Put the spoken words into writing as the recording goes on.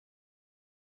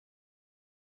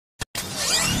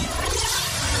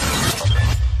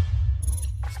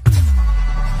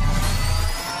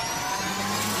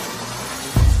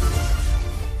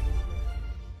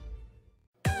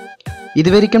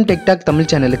இதுவரைக்கும் டிக்டாக் தமிழ்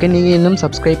சேனலுக்கு நீங்கள் இன்னும்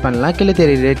சப்ஸ்கிரைப் பண்ணலாம். கீழே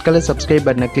தெரியுற ரெட் கலர் சப்ஸ்கிரைப்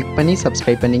பட்டனை கிளிக் பண்ணி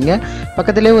சப்ஸ்கிரைப் பண்ணிங்க.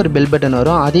 பக்கத்துலேயே ஒரு பெல் பட்டன்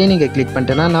வரும், அதையும் நீங்கள் கிளிக்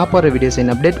பண்ணிட்டேன்னா நான் போகிற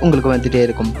வீடியோஸின் அப்டேட் உங்களுக்கு வந்துகிட்டே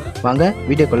இருக்கும். வாங்க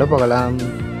வீடியோக்குள்ளே போகலாம்.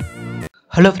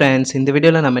 ஹலோ ஃப்ரெண்ட்ஸ், இந்த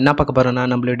வீடியோவில் நம்ம என்ன பார்க்க போகிறோம்னா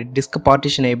நம்மளுடைய டிஸ்க்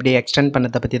பார்ட்டிஷனை எப்படி எக்ஸ்டெண்ட்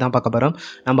பண்ணதை பற்றி தான் பார்க்க போகிறோம்.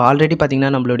 நம்ம ஆல்ரெடி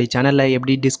பார்த்திங்கன்னா நம்மளுடைய சேனலில்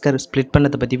எப்படி டிஸ்கை ஸ்ப்ளிட்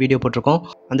பண்ணதை பற்றி வீடியோ போட்டிருக்கோம்.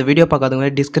 அந்த வீடியோ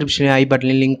பார்க்காதவங்க டிஸ்கிரிப்ஷனில் ஐ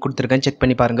பட்டன்லையும் லிங்க் கொடுத்துருக்கேன், செக்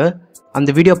பண்ணி பாருங்கள். அந்த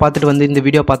வீடியோ பார்த்துட்டு வந்து இந்த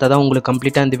வீடியோ பார்த்தா தான் உங்களுக்கு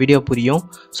கம்ப்ளீட்டாக அந்த வீடியோ புரியும்.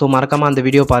 ஸோ மறக்காமல் அந்த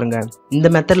வீடியோ பாருங்கள். இந்த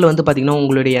மெத்தடில் வந்து பார்த்திங்கன்னா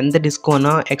உங்களுடைய எந்த டிஸ்க்கு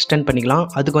வேணால் எக்ஸ்டெண்ட் பண்ணிக்கலாம்.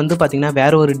 அதுக்கு வந்து பார்த்திங்கன்னா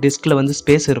வேறு ஒரு டிஸ்கில் வந்து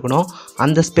ஸ்பேஸ் இருக்கணும்.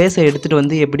 அந்த ஸ்பேஸை எடுத்துகிட்டு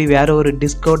வந்து எப்படி வேறு ஒரு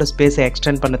டிஸ்கோட ஸ்பேஸை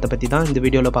எக்ஸ்டெண்ட் பண்ணதை பற்றி தான் இந்த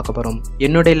வீடியோவில் பார்க்க போகிறோம்.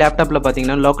 என்னுடைய லேப்டாப்பில்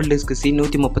பார்த்திங்கன்னா லோக்கல் டிஸ்க் சி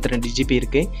 132 GB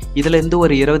இருக்குது. இதுலேருந்து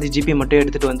ஒரு 20 GB மட்டும்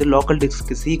எடுத்துகிட்டு வந்து லோக்கல்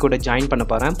டிஸ்க் சி கூட ஜாயின் பண்ண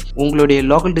போகிறேன். உங்களுடைய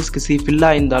லோக்கல் டிஸ்க் சி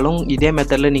ஃபில்லாக இருந்தாலும் இதே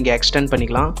மெத்தடில் நீங்கள் எக்ஸ்டெண்ட்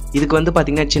பண்ணிக்கலாம். இதுக்கு வந்து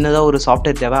பார்த்திங்கன்னா சின்னதாக ஒரு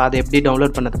சாஃப்ட்வேர் தேவை. அதை எப்படி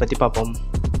டவுன்லோட் பண்ணதை பற்றி பார்ப்போம்.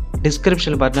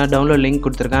 டிஸ்கிரிப்ஷனில் பார்த்தீங்கன்னா டவுன்லோட் லிங்க்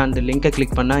கொடுத்துருக்கேன். அந்த லிங்கை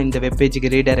கிளிக் பண்ணால் இந்த வெப் பேஜுக்கு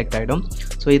ரீடைரக்ட் ஆகிடும்.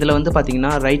 ஸோ இதில் வந்து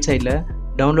பார்த்தீங்கன்னா ரைட் சைடில்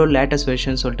டவுன்லோட் லேட்டஸ்ட்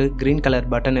வெர்ஷன் சொல்லிட்டு க்ரீன் கலர்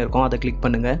பட்டன் இருக்கும், அதை கிளிக்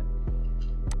பண்ணுங்கள்.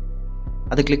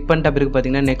 அதை கிளிக் பண்ணிட்ட பிறகு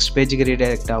பார்த்தீங்கன்னா நெக்ஸ்ட் பேஜுக்கு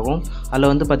ரீடைரக்ட் ஆகும். அதில்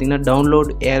வந்து பார்த்தீங்கன்னா டவுன்லோட்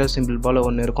ஏரோ சிம்பிள் போல்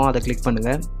ஒன்று இருக்கும், அதை கிளிக்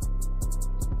பண்ணுங்கள்.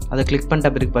 அதை கிளிக்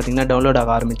பண்ணிட்ட பிறகு பார்த்தீங்கன்னா டவுன்லோட்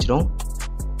ஆக ஆரம்பிச்சிடும்.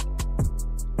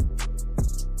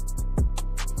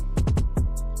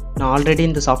 நான் ஆல்ரெடி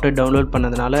இந்த சாஃப்ட்வேர் டவுன்லோட்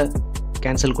பண்ணதுனால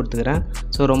கேன்சல் கொடுத்துக்கிறேன்.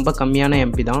 ஸோ ரொம்ப கம்மியான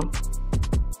எம்பி தான்.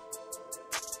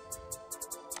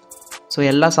 ஸோ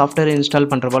எல்லா சாஃப்ட்வேரும் இன்ஸ்டால்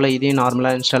பண்ணுற போல் இதையும்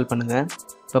நார்மலாக இன்ஸ்டால் பண்ணுங்கள்.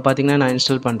 இப்போ பார்த்தீங்கன்னா நான்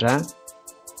இன்ஸ்டால் பண்ணுறேன்.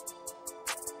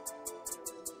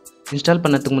 இன்ஸ்டால்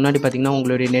பண்ணதுக்கு முன்னாடி பார்த்தீங்கன்னா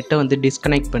உங்களுடைய நெட்டை வந்து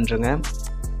டிஸ்கனெக்ட் பண்ணுறேங்க.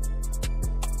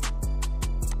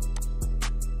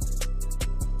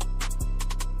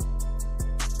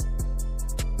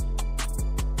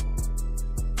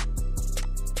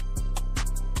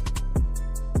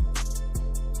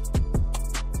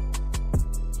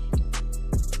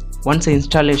 ஒன்ஸ்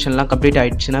இன்ஸ்டாலேஷன்லாம் கம்ப்ளீட்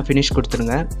ஆகிடுச்சுன்னா ஃபினிஷ்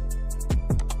கொடுத்துருங்க.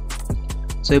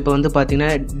 ஸோ இப்போ வந்து பார்த்தீங்கன்னா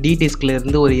டி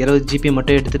டிஸ்க்லேருந்து ஒரு 20 GB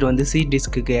மட்டும் எடுத்துகிட்டு வந்து சி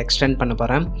டிஸ்க்கு எக்ஸ்டெண்ட் பண்ண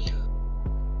போகிறேன்.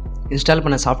 இன்ஸ்டால்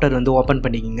பண்ண சாஃப்ட்வேர் வந்து ஓப்பன்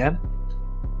பண்ணிக்கோங்க.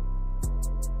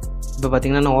 இப்போ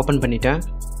பார்த்தீங்கன்னா நான் ஓப்பன் பண்ணிட்டேன்.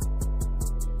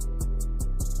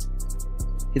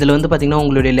 இதில் வந்து பார்த்திங்கன்னா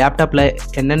உங்களுடைய லேப்டாப்பில்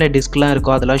என்னென்ன டிஸ்க்லாம்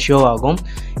இருக்கோ அதெல்லாம் ஷோ ஆகும்.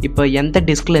 இப்போ எந்த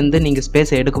டிஸ்க்லேருந்து நீங்கள்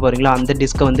ஸ்பேஸை எடுக்க போகிறீங்களோ அந்த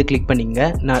டிஸ்க்கை வந்து கிளிக் பண்ணிங்க.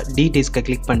 நான் டி டிஸ்க்கை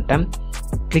கிளிக் பண்ணிட்டேன்.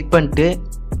 கிளிக் பண்ணிட்டு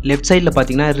லெஃப்ட் சைடில்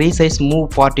பார்த்தீங்கன்னா ரீசைஸ் மூவ்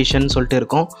பார்ட்டிஷன் சொல்லிட்டு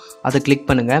இருக்கும், அதை கிளிக்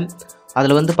பண்ணுங்கள்.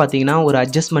 அதில் வந்து பார்த்தீங்கன்னா ஒரு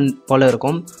அட்ஜஸ்ட்மெண்ட் போல்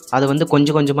இருக்கும். அதை வந்து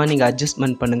கொஞ்சம் கொஞ்சமாக நீங்கள்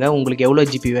அட்ஜஸ்ட்மெண்ட் பண்ணுங்கள். உங்களுக்கு எவ்வளோ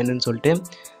ஜிபி வேணும்னு சொல்லிட்டு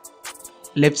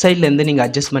லெஃப்ட் சைட்லேருந்து நீங்கள்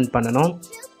அட்ஜஸ்ட்மெண்ட் பண்ணணும்.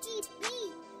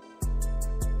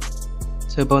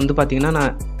 ஸோ இப்போ வந்து பார்த்தீங்கன்னா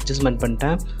நான் அட்ஜஸ்ட்மெண்ட்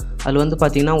பண்ணிட்டேன். அதில் வந்து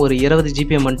பார்த்திங்கன்னா ஒரு 20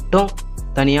 GB மட்டும்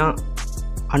தனியாக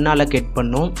அன்அலோகேட்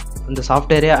பண்ணும். அந்த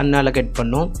சாஃப்ட்வேரே அன்அலோகேட்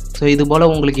பண்ணும். ஸோ இது போல்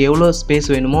உங்களுக்கு எவ்வளோ ஸ்பேஸ்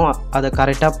வேணுமோ அதை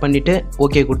கரெக்டாக பண்ணிவிட்டு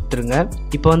ஓகே கொடுத்துருங்க.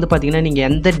 இப்போ வந்து பார்த்திங்கன்னா நீங்கள்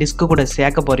எந்த டிஸ்க்கு கூட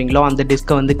சேர்க்க போகிறீங்களோ அந்த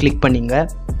டிஸ்க்கை வந்து கிளிக் பண்ணிங்க.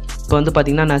 இப்போ வந்து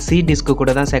பார்த்திங்கன்னா நான் சி டிஸ்க்கு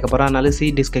கூட தான் சேர்க்க போகிறேன், அதனால சி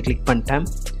டிஸ்க்கை கிளிக் பண்ணிட்டேன்.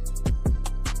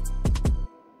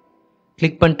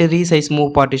 கிளிக் பண்ணிட்டு ரீசைஸ்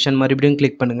மூவ் பார்ட்டிஷன் மறுபடியும்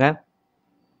கிளிக் பண்ணுங்கள்.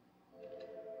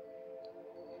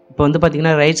 இப்போ வந்து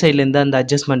பார்த்திங்கன்னா ரைட் சைட்லேருந்து அந்த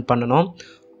அட்ஜஸ்ட்மெண்ட் பண்ணணும்.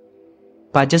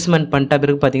 இப்போ அட்ஜஸ்ட்மெண்ட் பண்ணிட்ட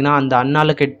பிறகு பார்த்திங்கன்னா அந்த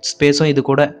அன்அலோகேட் ஸ்பேஸும் இது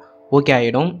கூட ஓகே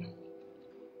ஆகிடும்.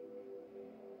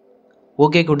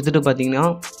 ஓகே கொடுத்துட்டு பார்த்திங்கன்னா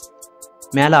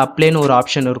மேலே அப்ளைன்னு ஒரு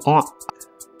ஆப்ஷன் இருக்கும்,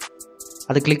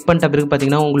 அதை கிளிக் பண்ணிட்ட பிறகு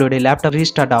பார்த்திங்கன்னா உங்களுடைய லேப்டாப்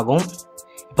ரீஸ்டார்ட் ஆகும்.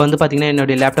 இப்போ வந்து பார்த்திங்கன்னா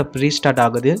என்னுடைய லேப்டாப் ரீஸ்டார்ட்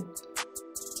ஆகுது.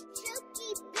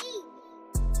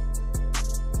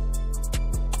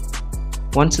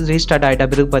 ஒன்ஸ் ரீஸ்டார்ட் ஆகிட்ட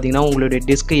பிறகு பார்த்தீங்கன்னா உங்களுடைய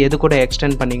டிஸ்க்கு எது கூட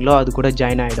எக்ஸ்டெண்ட் பண்ணிங்களோ அது கூட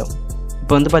ஜாயின் ஆகிடும்.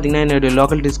 இப்போ வந்து பார்த்தீங்கன்னா என்னுடைய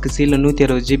லோக்கல் டிஸ்க் சீல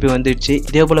 160 GB வந்துடுச்சு.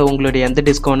 இதே போல் உங்களுடைய எந்த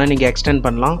டிஸ்க் வேணால் நீங்கள் எக்ஸ்டெண்ட்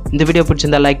பண்ணலாம். இந்த வீடியோ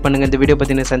பிடிச்சிருந்தா லைக் பண்ணுங்கள். இந்த வீடியோ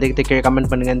பற்றின சந்தேகத்தை கீழே கமெண்ட்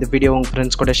பண்ணுங்கள். இந்த வீடியோ உங்கள்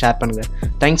ஃப்ரெண்ட்ஸ் கூட ஷேர் பண்ணுங்கள்.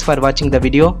 தேங்க்ஸ் ஃபார் வாட்சிங் த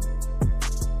வீடியோ.